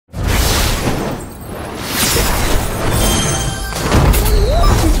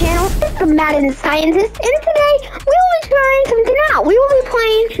Madden Scientist, and today we will be trying something out. We will be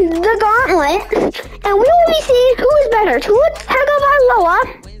playing the Gauntlet, and we will be seeing who is better, Tagovailoa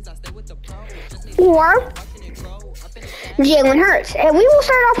or Jalen Hurts. And we will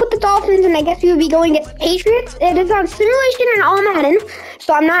start off with the Dolphins, and I guess we will be going against the Patriots. It is on simulation and all Madden,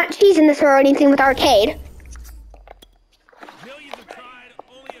 so I'm not cheesing this or anything with arcade.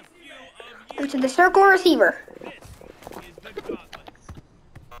 To the circle receiver.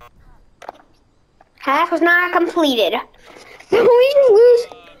 Pass was not completed. We just lose.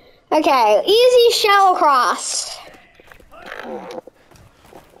 Okay, easy shell cross.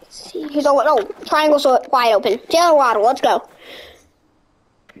 See, here's a triangle so wide open. Jalen Waddle, let's go.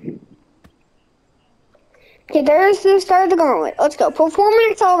 Okay, there's the start of the gauntlet. Let's go. Perform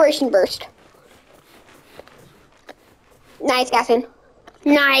an acceleration burst. Nice, Gaston.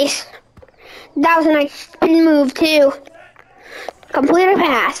 Nice. That was a nice spin move too. Complete a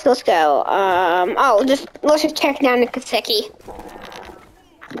pass. Let's go. Let's just check down to Kaseki.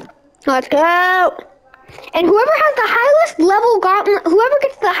 Let's go. And whoever has the highest level gauntlet, whoever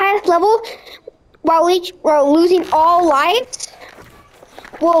gets the highest level while losing all lives,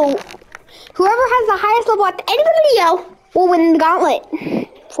 whoever has the highest level at the end of the video will win the gauntlet.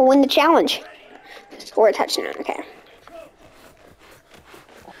 Will win the challenge. Score a touchdown. Okay.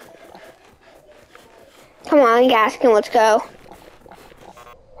 Come on, Gaskin, let's go.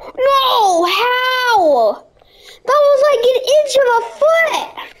 No, how? That was like an inch of a foot.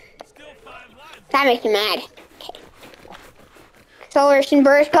 That makes me mad. Okay. Acceleration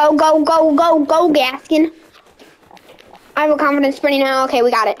burst, go, go, go, go, go, Gaskin. I have a confidence sprinting now. Okay,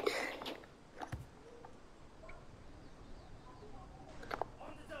 we got it.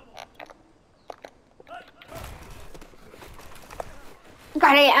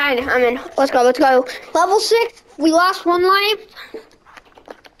 Got it, I'm in. Let's go, let's go. Level 6, we lost 1 life.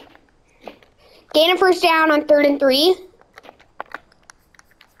 Gain a first down on 3rd and 3.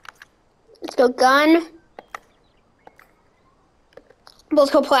 Let's go gun.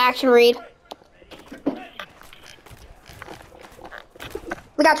 Let's go play action read.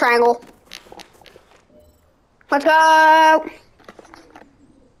 We got triangle. Let's go.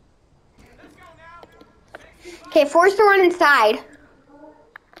 Okay, force to run inside.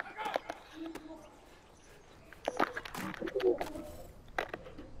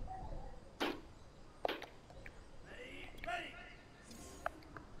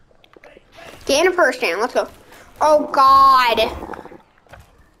 Gain a first down. Let's go. Oh, God.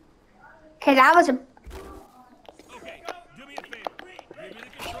 Okay, that was a...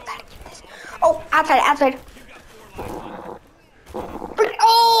 Oh, outside.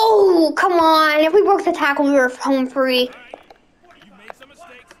 Oh, come on. If we broke the tackle, we were home free.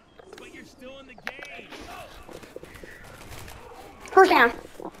 First down.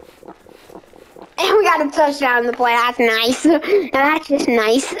 And we got a touchdown in the play. That's nice. Now that's just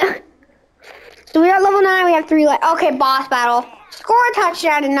nice. So we are level 9, we have 3 left. Okay, boss battle. Score a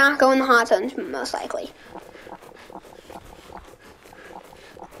touchdown and not go in the hot zones, most likely.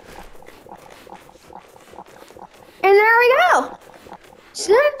 And there we go.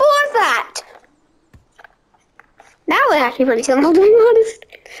 Simple as that. That was actually pretty simple, to be honest.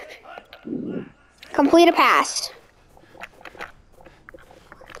 Complete a pass.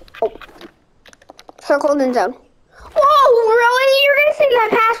 Oh. Circled in zone. Whoa, really? You're going to say that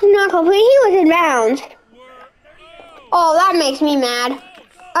pass was not complete? He was in bounds. Oh, that makes me mad.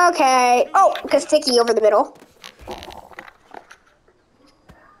 Okay. Oh, because sticky over the middle.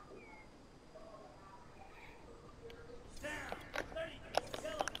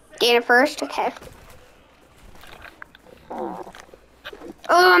 Gain it first. Okay. Oh,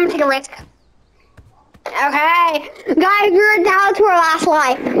 I'm going to take a risk. Okay. Guys, we're down to our last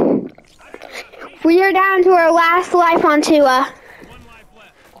life. We are down to our last life on Tua.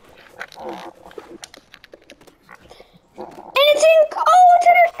 And it's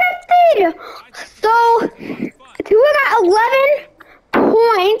intercepted! So, Tua got 11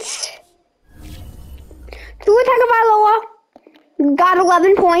 points. Tua Tagovailoa got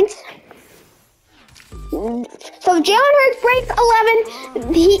 11 points. So if Jalen Hurts breaks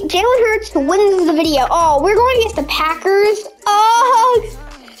 11, Jalen Hurts wins the video. Oh, we're going against the Packers. Oh,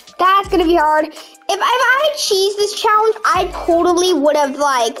 that's going to be hard. If I cheesed this challenge, I totally would have,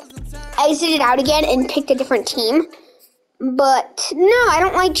 exited out again and picked a different team. But, no, I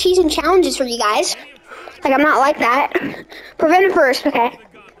don't like cheesing challenges for you guys. I'm not like that. Prevent it first, okay.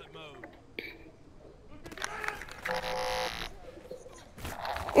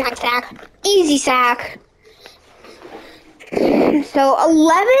 Nice sack. Easy sack. So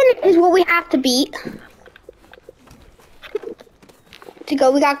 11 is what we have to beat. To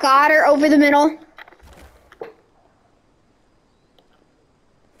go, we got Goddard over the middle.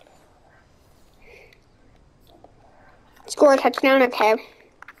 Score a touchdown, okay.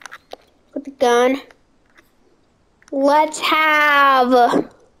 With the gun. Let's have...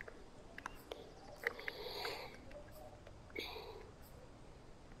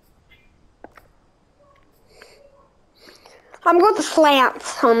 I'm going with the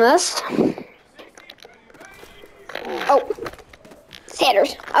slants on this. Oh.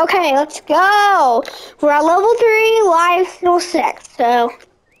 Sanders. Okay, let's go. We're at level 3, live still 6, so...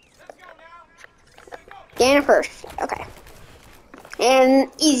 Gain it first. Okay. And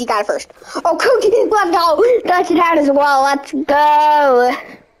easy got it first. Oh, Cookie, let's go. Touch it out as well. Let's go.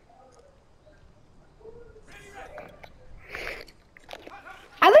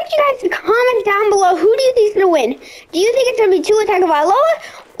 I'd like you guys to comment down below, who do you think is going to win? Do you think it's going to be Tua Tagovailoa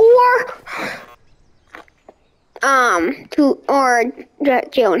or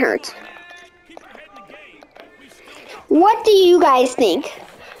Jalen Hurts? What do you guys think?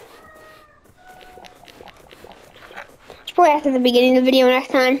 It's probably after the beginning of the video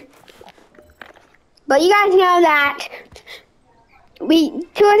next time. But you guys know that Tua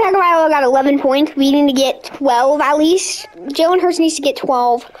Tagovailoa got 11 points. We need to get 12 at least. Jalen Hurts needs to get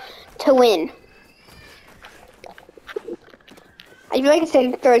 12 to win. I feel like I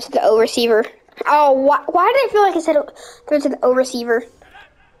said throw it to the O receiver. Oh, why did I feel like I said throw it to the O receiver?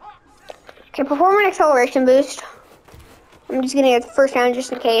 Okay, perform an acceleration boost. I'm just gonna get the first down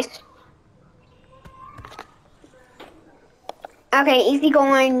just in case. Okay, easy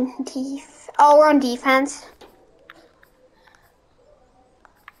going. Oh, we're on defense.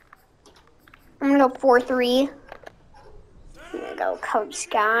 I'm gonna go 4-3. I'm gonna go Coach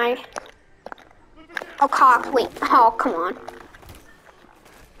Sky. Oh, Cox, wait. Oh, come on.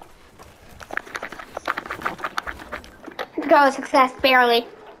 Let's go, success, barely.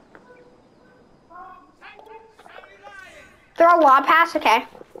 Throw a lob pass, okay.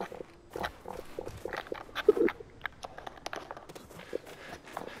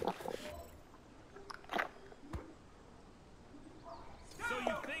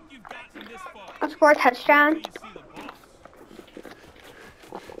 Let's score a touchdown.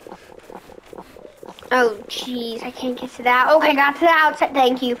 Oh, jeez, I can't get to that. Okay, got to the outside.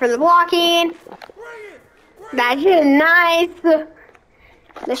 Thank you for the blocking. That's just nice. The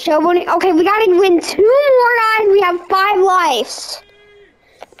showboating. Okay, we gotta win 2 more, guys. We have 5 lives.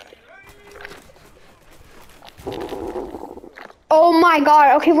 Oh my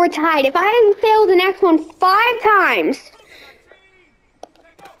god. Okay, we're tied. If I fail the next one 5 times.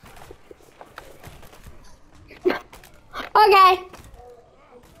 Okay.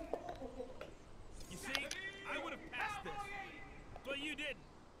 You see, I would have passed this, but you didn't.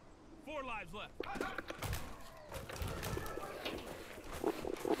 4 lives left.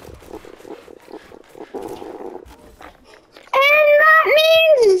 And that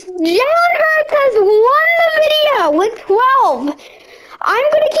means Jalen Hurts has won the video with 12. I'm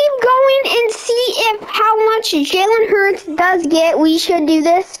going to keep going and see if how much Jalen Hurts does get. We should do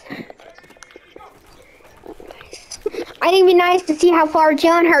this. I think it'd be nice to see how far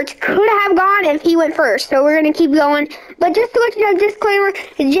Jalen Hurts could have gone if he went first. So we're going to keep going. But just to let you know, disclaimer,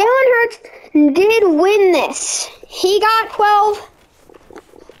 Jalen Hurts did win this. He got 12.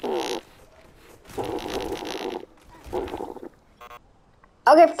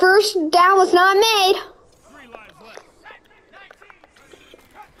 Okay, first down was not made. 3 lives left.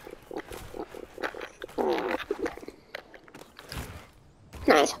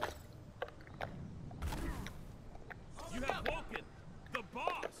 Nice. You have woken the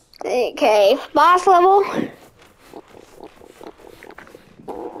boss. Okay, boss level.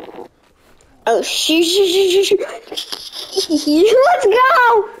 Oh, shoot. Let's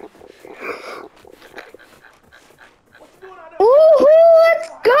go. Woohoo, let's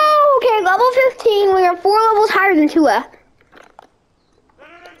go. Okay, level 15. We are 4 levels higher than Tua.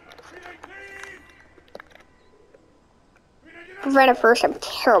 Right at first, I'm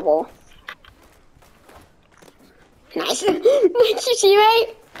terrible. Nice. Nice, your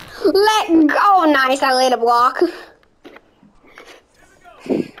teammate. Let go. Nice, I laid a block.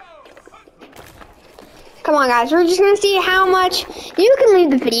 Come on, guys. We're just going to see how much. You can leave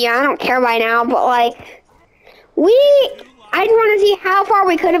the video. I don't care by now, but, like, I just want to see how far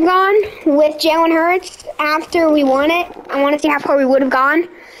we could have gone with Jalen Hurts after we won it. I want to see how far we would have gone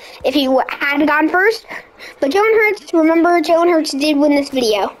if he had gone first. But Jalen Hurts, remember, Jalen Hurts did win this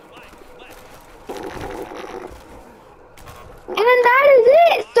video. And that is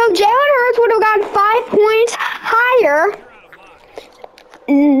it. So Jalen Hurts would have gotten 5 points higher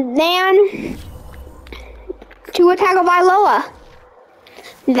than Tua Tagovailoa.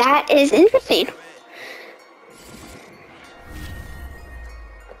 That is interesting.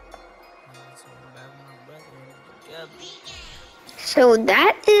 So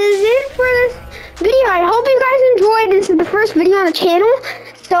that is it for this video. I hope you guys enjoyed. This is the first video on the channel.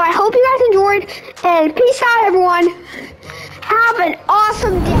 So I hope you guys enjoyed. And peace out, everyone. Have an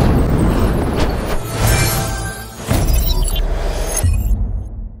awesome day.